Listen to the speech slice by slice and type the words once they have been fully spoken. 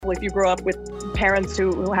example, if you grow up with parents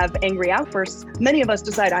who have angry outbursts, many of us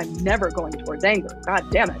decide, I'm never going towards anger.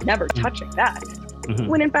 God damn it, never touching that.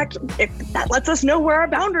 When in fact, that lets us know where our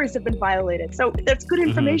boundaries have been violated. So that's good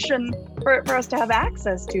information for us to have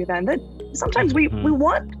access to then. That sometimes we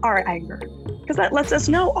want our anger because that lets us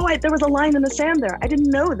know, there was a line in the sand there. I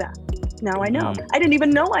didn't know that. Now I know. I didn't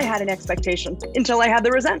even know I had an expectation until I had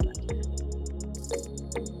the resentment.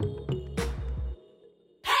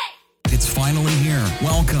 It's finally here.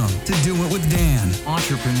 Welcome to Do It with Dan.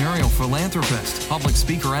 Entrepreneurial philanthropist, public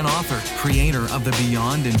speaker and author, creator of the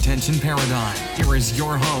Beyond Intention Paradigm. Here is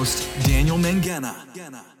your host, Daniel Mangena.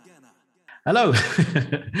 Hello.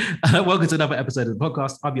 Welcome to another episode of the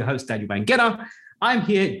podcast. I'm your host, Daniel Mangena. I'm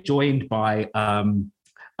here joined by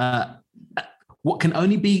what can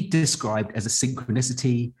only be described as a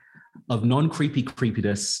synchronicity of non-creepy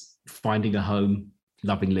creepiness finding a home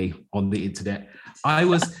lovingly on the internet.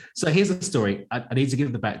 So here's a story. I need to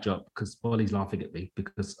give the backdrop because Molly's laughing at me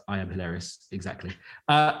because I am hilarious. Exactly.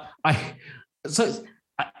 I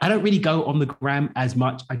don't really go on the gram as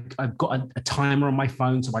much. I've got a timer on my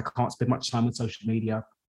phone, so I can't spend much time on social media.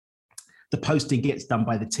 The posting gets done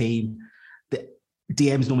by the team. The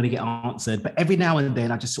DMs normally get answered, but every now and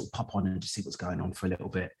then I just sort of pop on and just see what's going on for a little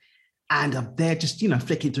bit. And I'm there just,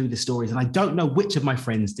 flicking through the stories, and I don't know which of my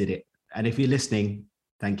friends did it. And if you're listening,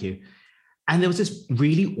 thank you. And there was this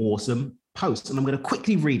really awesome post, and I'm going to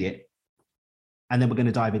quickly read it, and then we're going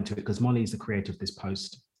to dive into it because Molly is the creator of this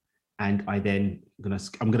post. And I'm going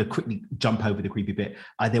to quickly jump over the creepy bit.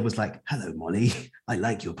 I then was like, "Hello, Molly. I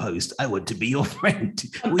like your post. I want to be your friend."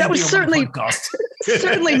 That was certainly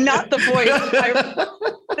not the voice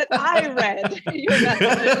that I read. Your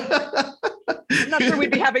message. I'm not sure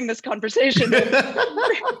we'd be having this conversation.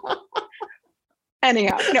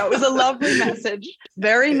 Anyhow, it was a lovely message.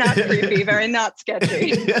 Very not creepy, very not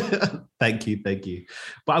sketchy. Thank you.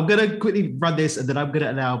 But I'm going to quickly run this, and then I'm going to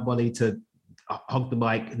allow Molly to hog the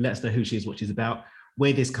mic and let us know who she is, what she's about,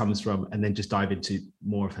 where this comes from, and then just dive into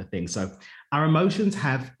more of her thing. So our emotions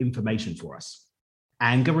have information for us.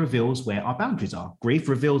 Anger reveals where our boundaries are. Grief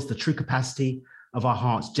reveals the true capacity of our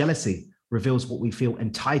hearts. Jealousy reveals what we feel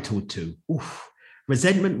entitled to.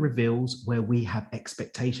 Resentment reveals where we have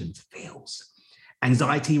expectations. Feels.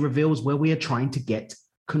 Anxiety reveals where we are trying to get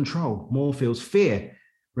control. More feels. Fear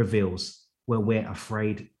reveals where we're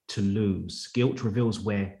afraid to lose. Guilt reveals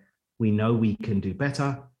where we know we can do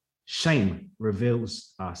better. Shame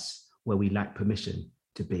reveals us where we lack permission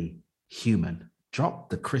to be human. Drop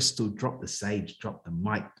the crystal, drop the sage, drop the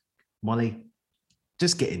mic. Molly,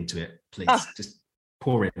 just get into it, please. Just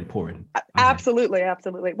pour in. Absolutely.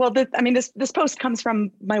 Well, this post comes from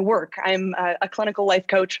my work. I'm a clinical life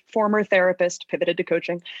coach, former therapist, pivoted to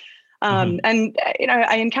coaching. And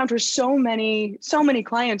I encounter so many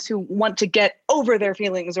clients who want to get over their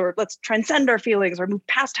feelings, or let's transcend our feelings, or move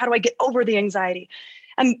past how do I get over the anxiety.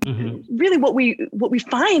 And really what we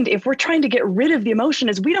find if we're trying to get rid of the emotion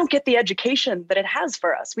is we don't get the education that it has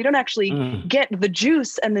for us. We don't actually get the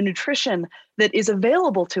juice and the nutrition that is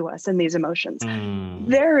available to us in these emotions.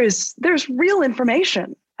 There's real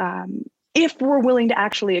information if we're willing to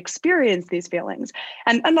actually experience these feelings.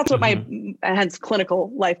 And that's what my, hence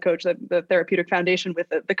clinical life coach, the therapeutic foundation with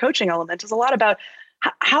the coaching element is a lot about.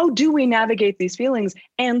 How do we navigate these feelings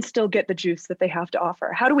and still get the juice that they have to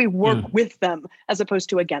offer? How do we work with them as opposed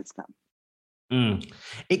to against them?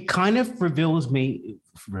 It kind of feels to me,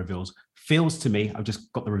 I've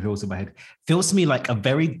just got the reveals in my head, feels to me like a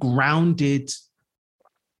very grounded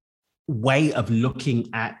way of looking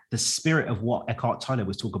at the spirit of what Eckhart Tolle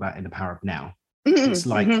was talking about in The Power of Now. It's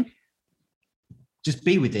like, just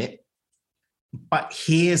be with it. But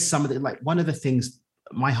here's some of the, like one of the things,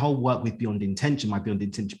 my whole work with Beyond Intention, my Beyond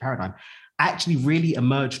Intention paradigm, actually really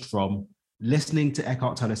emerged from listening to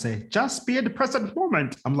Eckhart Tolle say, just be in the present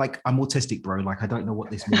moment. I'm like, I'm autistic, bro. Like, I don't know what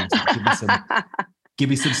this means. Give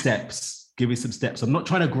me some steps. I'm not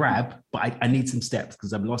trying to grab, but I need some steps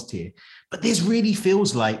because I'm lost here. But this really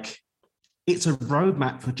feels like it's a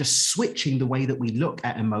roadmap for just switching the way that we look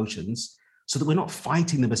at emotions so that we're not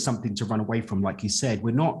fighting them as something to run away from. Like you said,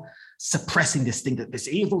 we're not suppressing this thing, that this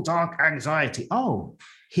evil, dark anxiety. Oh,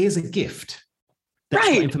 here's a gift.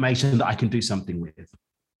 That's information that I can do something with.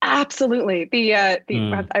 Absolutely. I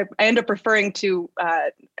end up referring to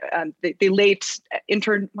the late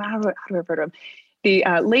how do I refer to him? The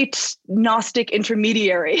late Gnostic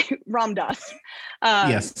intermediary, Ram Dass.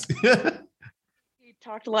 Yes.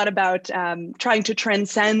 talked a lot about trying to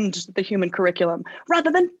transcend the human curriculum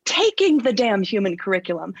rather than taking the damn human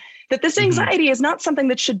curriculum. That this anxiety is not something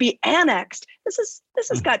that should be annexed. This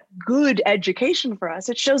has got good education for us.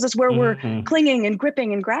 It shows us where we're clinging and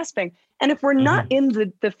gripping and grasping. And if we're not in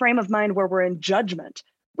the frame of mind where we're in judgment,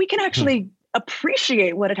 we can actually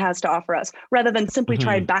appreciate what it has to offer us rather than simply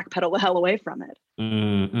try and backpedal the hell away from it.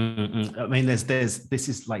 I mean, there's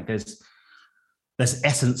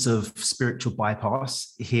essence of spiritual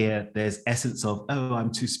bypass here. There's essence of, oh,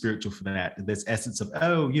 I'm too spiritual for that. There's essence of,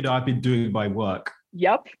 oh, I've been doing my work.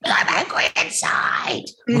 Yep. I'm angry inside.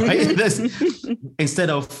 Right? Instead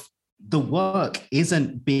of, the work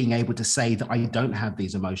isn't being able to say that I don't have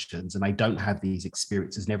these emotions and I don't have these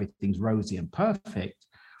experiences and everything's rosy and perfect.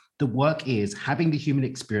 The work is having the human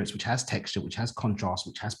experience, which has texture, which has contrast,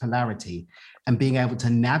 which has polarity, and being able to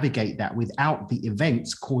navigate that without the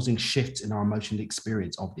events causing shifts in our emotional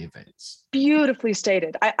experience of the events. Beautifully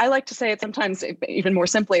stated. I like to say it sometimes even more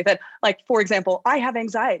simply that, like, for example, I have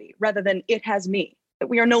anxiety rather than it has me. That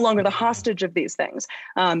we are no longer the hostage of these things.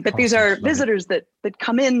 But these are visitors that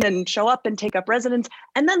come in and show up and take up residence.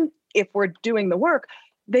 And then if we're doing the work,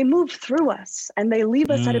 they move through us and they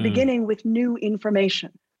leave us at a beginning with new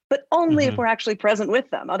information. But only if we're actually present with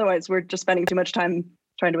them. Otherwise, we're just spending too much time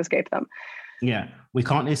trying to escape them. Yeah, we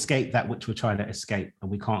can't escape that which we're trying to escape,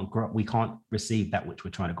 and we can't receive that which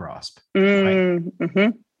we're trying to grasp. Right?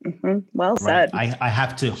 Well said. I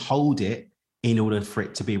have to hold it in order for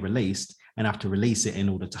it to be released, and I have to release it in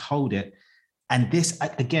order to hold it. And this,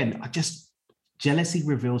 again, jealousy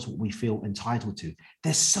reveals what we feel entitled to.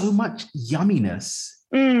 There's so much yumminess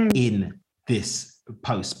in this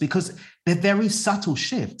post because they're very subtle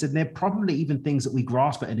shifts, and they're probably even things that we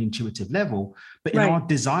grasp at an intuitive level, but in our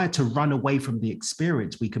desire to run away from the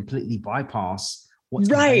experience, we completely bypass what's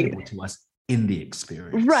available to us in the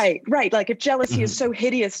experience. Right. Like if jealousy is so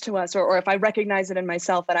hideous to us, or if I recognize it in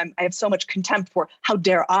myself that I have so much contempt for, how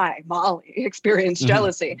dare I, Molly, experience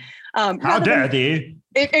jealousy? How dare thee?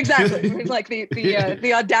 Exactly. Like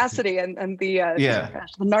the audacity and the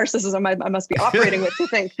narcissism I must be operating with to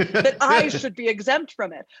think that I should be exempt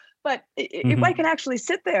from it. But if I can actually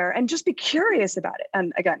sit there and just be curious about it,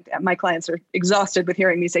 and again, my clients are exhausted with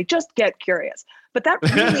hearing me say, just get curious. But that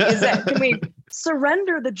really is it. Can we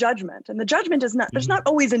surrender the judgment? And the judgment is not, there's not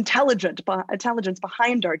always intelligence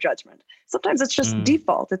behind our judgment. Sometimes it's just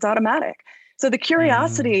default, it's automatic. So the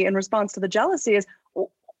curiosity in response to the jealousy is,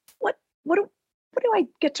 what do I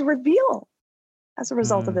get to reveal as a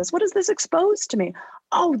result of this? What does this expose to me?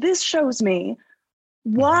 Oh, this shows me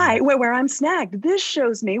where I'm snagged. This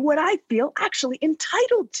shows me what I feel actually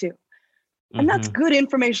entitled to. And that's good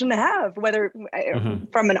information to have, whether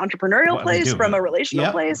from an entrepreneurial place, from a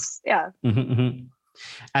relational place. Yeah.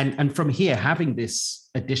 And from here, having this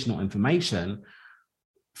additional information,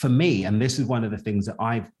 for me, and this is one of the things that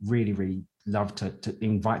I've really, really loved to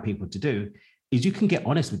invite people to do, is you can get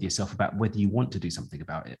honest with yourself about whether you want to do something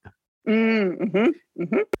about it.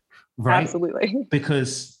 Right? Absolutely.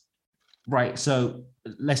 Because, so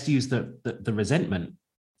let's use the resentment.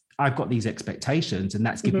 I've got these expectations, and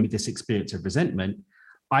that's given me this experience of resentment.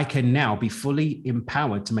 I can now be fully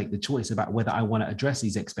empowered to make the choice about whether I want to address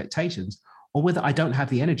these expectations, or whether I don't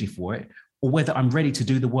have the energy for it, or whether I'm ready to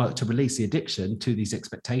do the work to release the addiction to these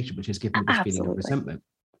expectations, which has given me this feeling of resentment.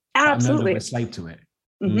 Absolutely. I'm no longer a slave to it.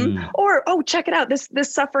 Or, check it out.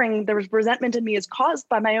 This suffering, there was resentment in me is caused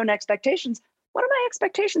by my own expectations. What are my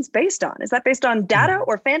expectations based on? Is that based on data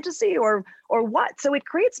or fantasy or what? So it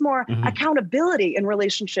creates more accountability in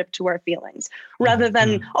relationship to our feelings rather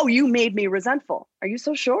than, oh, you made me resentful. Are you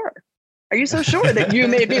so sure? Are you so sure that you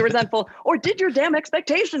made me resentful? Or did your damn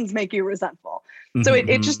expectations make you resentful? So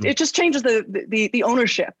it just changes the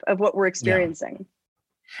ownership of what we're experiencing.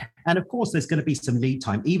 Yeah. And of course, there's going to be some lead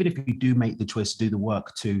time, even if you do make the choice to do the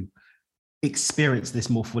work to experience this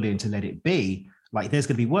more fully and to let it be. Like there's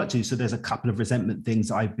going to be work to do. So there's a couple of resentment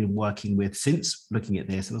things I've been working with since looking at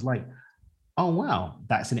this. I was like, oh, wow,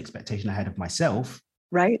 that's an expectation I had of myself.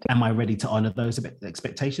 Right. Am I ready to honor those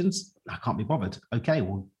expectations? I can't be bothered. Okay,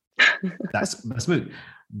 well, that's moot.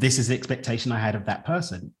 This is the expectation I had of that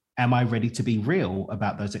person. Am I ready to be real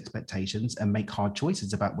about those expectations and make hard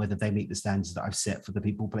choices about whether they meet the standards that I've set for the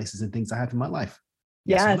people, places, and things I have in my life?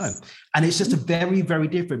 Yes. Or no? And it's just a very, very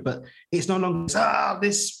different, but it's no longer,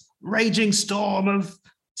 this raging storm of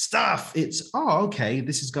stuff. It's, okay,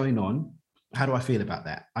 this is going on. How do I feel about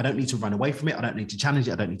that? I don't need to run away from it. I don't need to challenge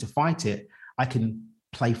it. I don't need to fight it. I can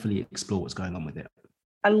playfully explore what's going on with it.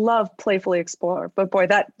 I love playfully explore, but boy,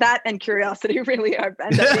 that and curiosity really end up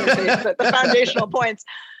being the foundational points.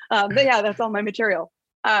 But yeah, that's all my material.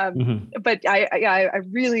 But I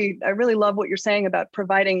really love what you're saying about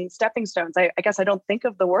providing stepping stones. I guess I don't think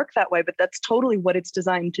of the work that way, but that's totally what it's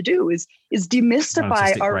designed to do is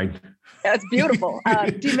demystify That's beautiful.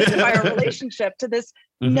 Demystify our relationship to this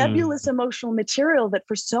nebulous emotional material that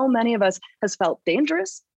for so many of us has felt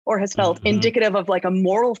dangerous or has felt indicative of like a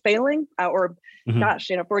moral failing or gosh,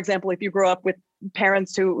 for example, if you grow up with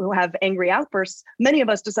parents who have angry outbursts, many of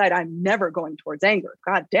us decide I'm never going towards anger.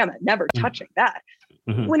 God damn it, never touching that.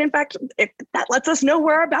 When in fact, that lets us know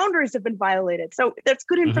where our boundaries have been violated. So that's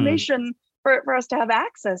good information for us to have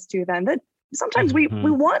access to then. That sometimes we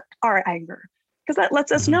want our anger because that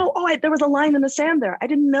lets us know, there was a line in the sand there. I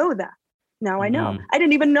didn't know that. Now I know. I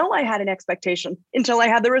didn't even know I had an expectation until I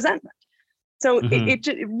had the resentment. So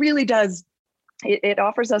it really does. It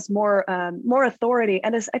offers us more authority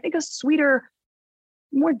and I think a sweeter,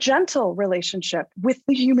 more gentle relationship with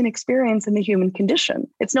the human experience and the human condition.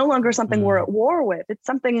 It's no longer something we're at war with. It's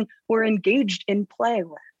something we're engaged in play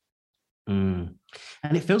with. And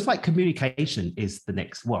it feels like communication is the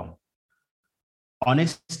next,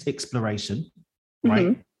 honest exploration,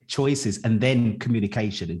 right? Choices, and then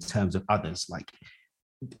communication in terms of others, like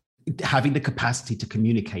having the capacity to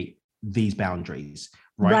communicate these boundaries,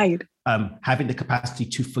 right? Having the capacity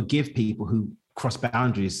to forgive people who cross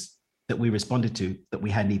boundaries that we responded to that we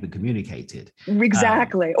hadn't even communicated.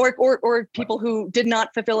 Exactly. Or people who did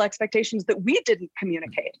not fulfill expectations that we didn't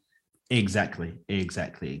communicate. Exactly.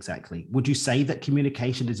 Would you say that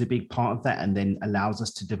communication is a big part of that and then allows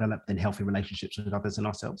us to develop then healthy relationships with others and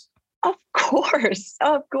ourselves? Of course.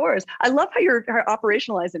 I love how you're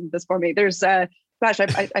operationalizing this for me. There's I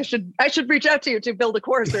should reach out to you to build a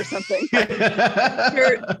course or something.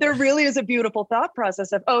 There really is a beautiful thought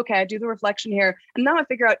process of, okay, I do the reflection here. And now I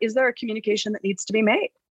figure out, is there a communication that needs to be made?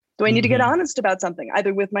 Do I need to get honest about something,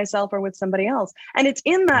 either with myself or with somebody else? And it's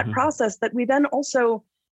in that process that we then also,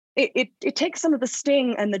 it takes some of the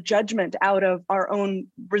sting and the judgment out of our own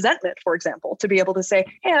resentment, for example, to be able to say,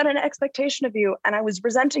 hey, I had an expectation of you and I was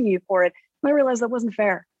resenting you for it. And I realized that wasn't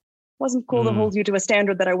fair. Wasn't cool to hold you to a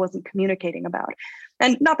standard that I wasn't communicating about.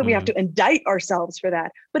 And not that we have to indict ourselves for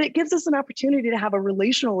that, but it gives us an opportunity to have a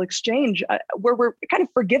relational exchange where we're kind of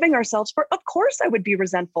forgiving ourselves for, of course, I would be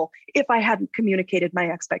resentful if I hadn't communicated my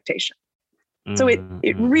expectation. So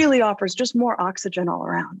it really offers just more oxygen all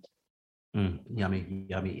around. Yummy.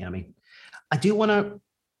 I do want to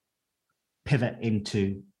pivot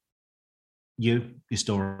into your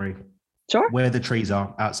story. Sure. Where the trees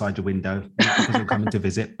are outside your window, not because I'm coming to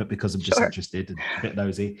visit, but because I'm just interested and a bit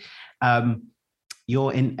nosy.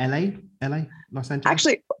 You're in LA, Los Angeles?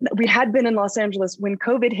 Actually, we had been in Los Angeles when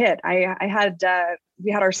COVID hit. We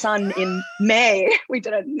had our son in May. We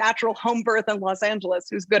did a natural home birth in Los Angeles.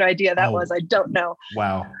 Whose good idea that was, I don't know.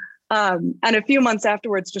 Wow. And a few months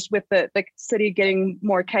afterwards, just with the city getting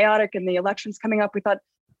more chaotic and the elections coming up, we thought,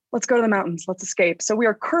 let's go to the mountains. Let's escape. So we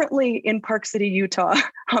are currently in Park City, Utah,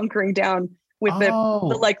 hunkering down with the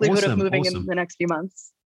likelihood of moving in the next few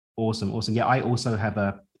months. Awesome. Yeah, I also have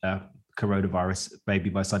a coronavirus baby.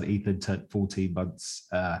 My son Ethan turned 14 months.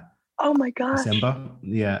 Oh my gosh. December.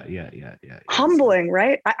 Yeah. Humbling,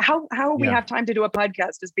 right? How we have time to do a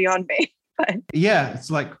podcast is beyond me. But yeah,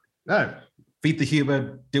 it's like, feed the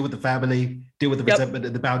human, deal with the family, deal with the resentment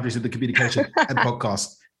and the boundaries of the communication and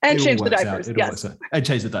podcast. And change the diapers. Yes. And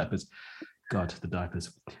change the diapers. God, the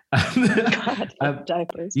diapers.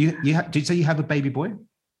 Diapers. Did you say you have a baby boy?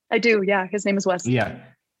 I do. Yeah. His name is Wes. Yeah.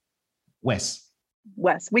 Wes.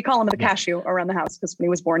 We call him the cashew around the house because when he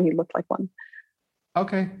was born, he looked like one.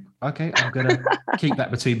 Okay. I'm going to keep that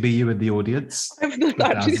between me, you, and the audience. I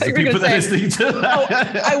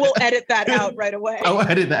will edit that out right away. I will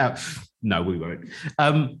edit that out. No, we won't.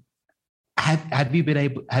 Have you been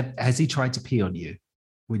able, has he tried to pee on you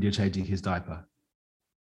when you're changing his diaper?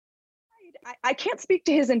 I can't speak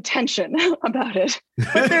to his intention about it,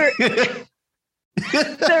 but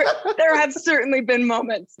there have certainly been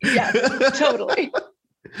moments. Yes, totally.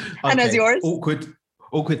 And as yours? Awkward.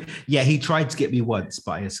 Yeah, he tried to get me once,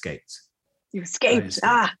 but I escaped. You escaped.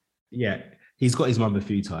 Yeah, he's got his mum a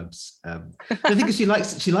few times. The thing is,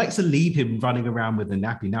 she likes to leave him running around with a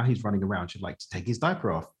nappy. Now he's running around. She'd like to take his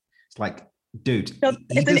diaper off. It's like, dude,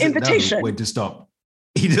 it's an invitation. Know when to stop.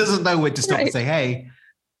 He doesn't know when to stop and say, hey,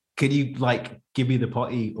 can you like give me the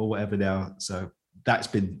potty or whatever now? So that's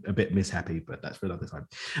been a bit mishappy, but that's for another time.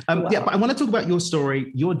 Yeah, but I want to talk about your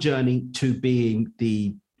story, your journey to being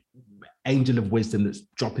the angel of wisdom that's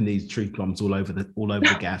dropping these truth bombs all over the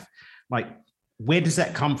gaff. Like, where does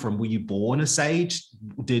that come from? Were you born a sage?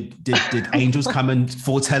 Did angels come and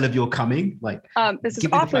foretell of your coming? Like, this is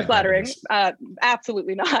awfully flattering.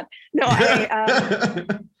 Absolutely not. No,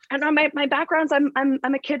 And my background's I'm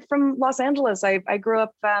a kid from Los Angeles. I grew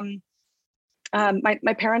up.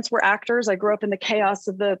 My parents were actors. I grew up in the chaos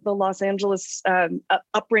of the Los Angeles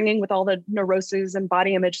upbringing with all the neuroses and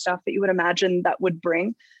body image stuff that you would imagine that would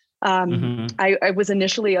bring. I was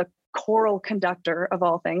initially a choral conductor of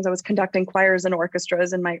all things. I was conducting choirs and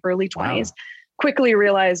orchestras in my early 20s. Wow. Quickly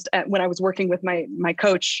realized when I was working with my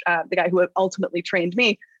coach, the guy who ultimately trained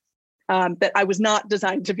me, that I was not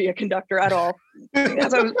designed to be a conductor at all,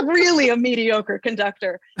 because I was really a mediocre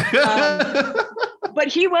conductor. But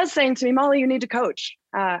he was saying to me, Molly, you need to coach.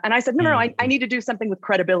 And I said, no, I need to do something with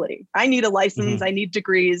credibility. I need a license. I need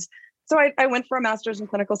degrees. So I went for a master's in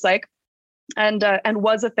clinical psych and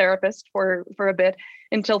was a therapist for a bit,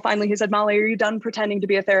 until finally he said, Molly, are you done pretending to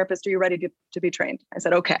be a therapist? Are you ready to be trained? I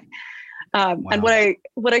said, okay. Wow. And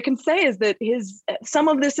what I can say is that some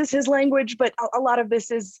of this is his language, but a lot of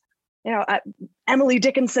this is, Emily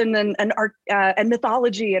Dickinson and art and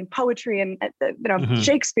mythology and poetry and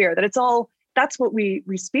Shakespeare. That's what we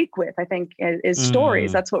speak with. I think is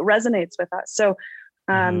stories. That's what resonates with us. So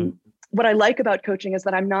what I like about coaching is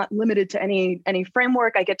that I'm not limited to any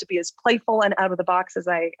framework. I get to be as playful and out of the box as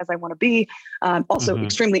I want to be. Also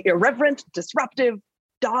extremely irreverent, disruptive,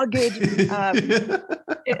 dogged.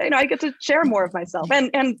 I get to share more of myself,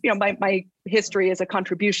 and my history is a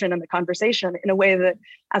contribution in the conversation in a way that,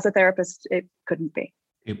 as a therapist, it couldn't be.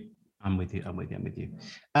 I'm with you.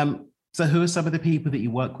 So who are some of the people that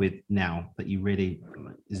you work with now that you really,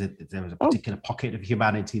 is there a particular pocket of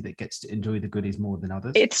humanity that gets to enjoy the goodies more than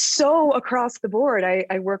others? It's so across the board.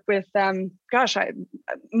 I work with,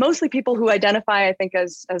 mostly people who identify, I think,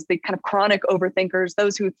 as the kind of chronic overthinkers,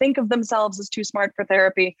 those who think of themselves as too smart for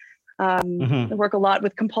therapy. I work a lot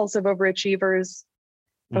with compulsive overachievers,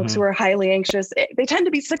 folks who are highly anxious. They tend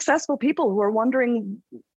to be successful people who are wondering,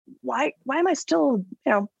 why am I still,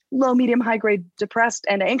 low, medium, high grade depressed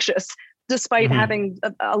and anxious, despite having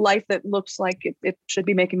a life that looks like it should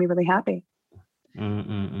be making me really happy.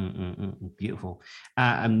 Beautiful.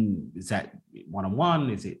 Is that one-on-one?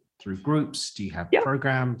 Is it through groups? Do you have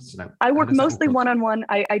programs? I work mostly one-on-one.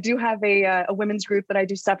 I do have a women's group that I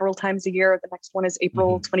do several times a year. The next one is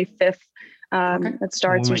April 25th. It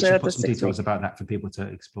starts usually at the 6th. Details about that for people to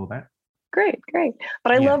explore that. Great.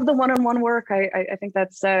 But I love the one-on-one work. I think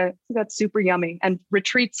that's super yummy, and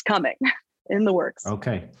retreats coming in the works.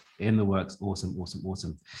 Okay. In the works. Awesome.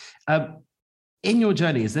 In your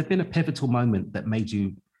journey, has there been a pivotal moment that made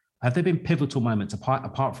you, have there been pivotal moments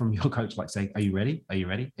apart from your coach, like saying, are you ready?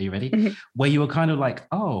 Where you were kind of like,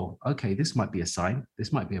 oh, okay, this might be a sign.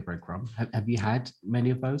 This might be a breadcrumb. Have you had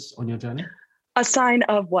many of those on your journey? A sign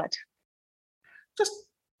of what? Just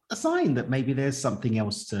a sign that maybe there's something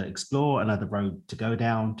else to explore, another road to go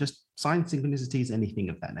down, just signs, synchronicities, anything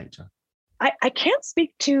of that nature. I can't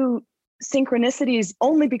speak to synchronicities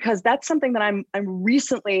only because that's something that I'm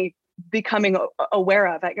recently becoming aware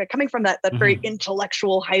of. Coming from that very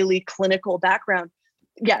intellectual, highly clinical background.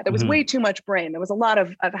 Yeah, there was way too much brain. There was a lot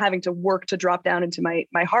of having to work to drop down into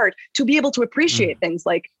my heart to be able to appreciate things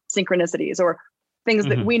like synchronicities or things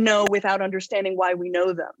that we know without understanding why we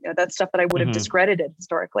know them. That's stuff that I would have discredited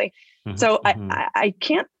historically. So I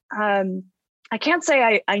can't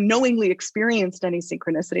say I knowingly experienced any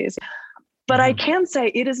synchronicities, but I can say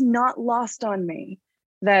it is not lost on me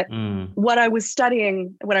that what I was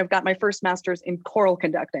studying when I got my first master's in choral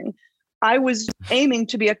conducting, I was aiming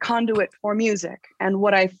to be a conduit for music. And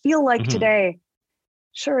what I feel like today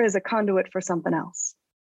sure is a conduit for something else.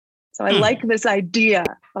 So I like this idea,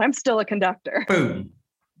 but I'm still a conductor. Boom,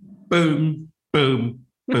 boom, boom,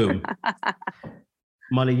 boom.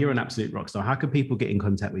 Molly, you're an absolute rock star. How can people get in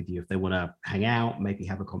contact with you if they want to hang out, maybe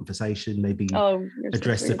have a conversation, maybe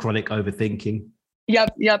address the chronic overthinking?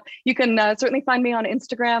 Yep. You can certainly find me on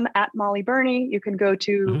Instagram at Molly Burney. You can go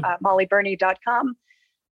to mollyburney.com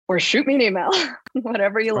or shoot me an email,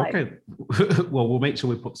 whatever you like. Okay. Well, we'll make sure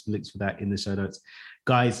we put some links for that in the show notes.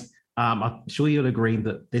 Guys, I'm sure you'll agree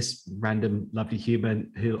that this random lovely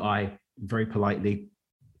human who I very politely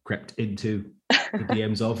crept into the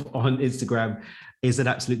DMs of on Instagram is an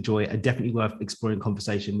absolute joy and definitely worth exploring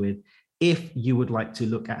conversation with. If you would like to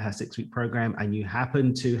look at her 6-week program and you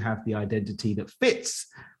happen to have the identity that fits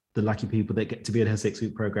the lucky people that get to be in her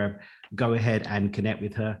 6-week program, go ahead and connect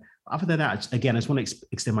with her. Other than that, again, I just want to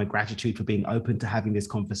extend my gratitude for being open to having this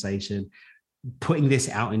conversation, putting this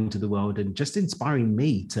out into the world and just inspiring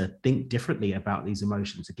me to think differently about these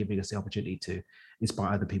emotions and giving us the opportunity to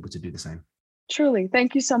inspire other people to do the same. Truly.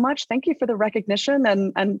 Thank you so much. Thank you for the recognition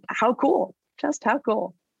and how cool, just how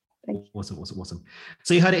cool. Awesome.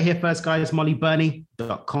 So you heard it here first, guys.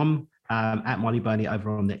 mollyburney.com, at Molly Burney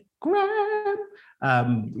over on the gram.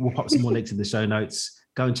 We'll pop some more links in the show notes.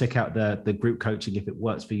 Go and check out the group coaching if it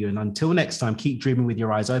works for you. And until next time, keep dreaming with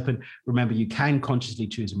your eyes open. Remember, you can consciously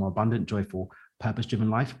choose a more abundant, joyful, purpose-driven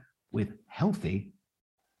life with healthy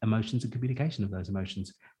emotions and communication of those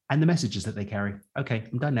emotions and the messages that they carry. Okay,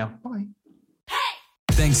 I'm done now. Bye.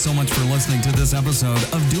 Thanks so much for listening to this episode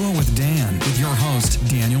of Do It With Dan with your host,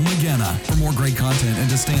 Daniel McGenna. For more great content and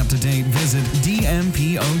to stay up to date, visit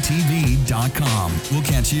dmpotv.com. We'll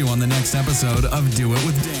catch you on the next episode of Do It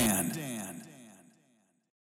With Dan.